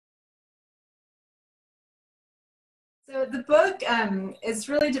So the book is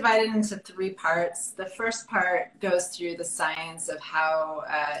really divided into three parts. The first part goes through the science of how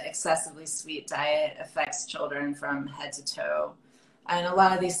excessively sweet diet affects children from head to toe. And a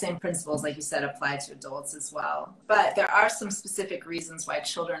lot of these same principles, like you said, apply to adults as well. But there are some specific reasons why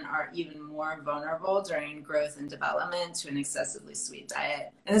children are even more vulnerable during growth and development to an excessively sweet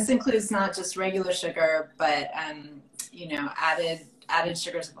diet. And this includes not just regular sugar, but added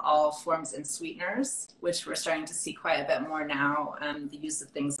sugars of all forms and sweeteners, which we're starting to see quite a bit more now. The use of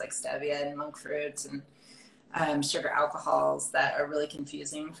things like stevia and monk fruit and sugar alcohols that are really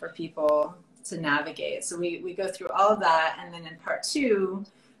confusing for people to navigate. So we go through all of that, and then in part two,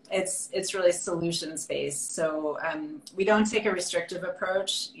 it's really solutions based. So we don't take a restrictive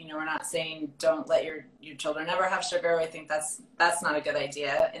approach. We're not saying don't let your children ever have sugar. I think that's not a good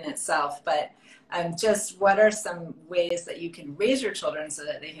idea in itself, but just what are some ways that you can raise your children so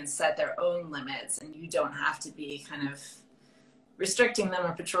that they can set their own limits, and you don't have to be kind of restricting them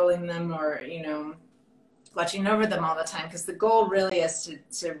or patrolling them or watching over them all the time, because the goal really is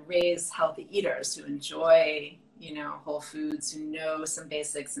to raise healthy eaters who enjoy whole foods, who know some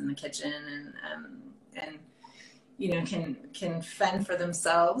basics in the kitchen, and can fend for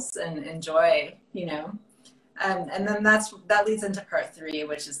themselves and enjoy and then that leads into part three,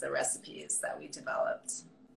 which is the recipes that we developed.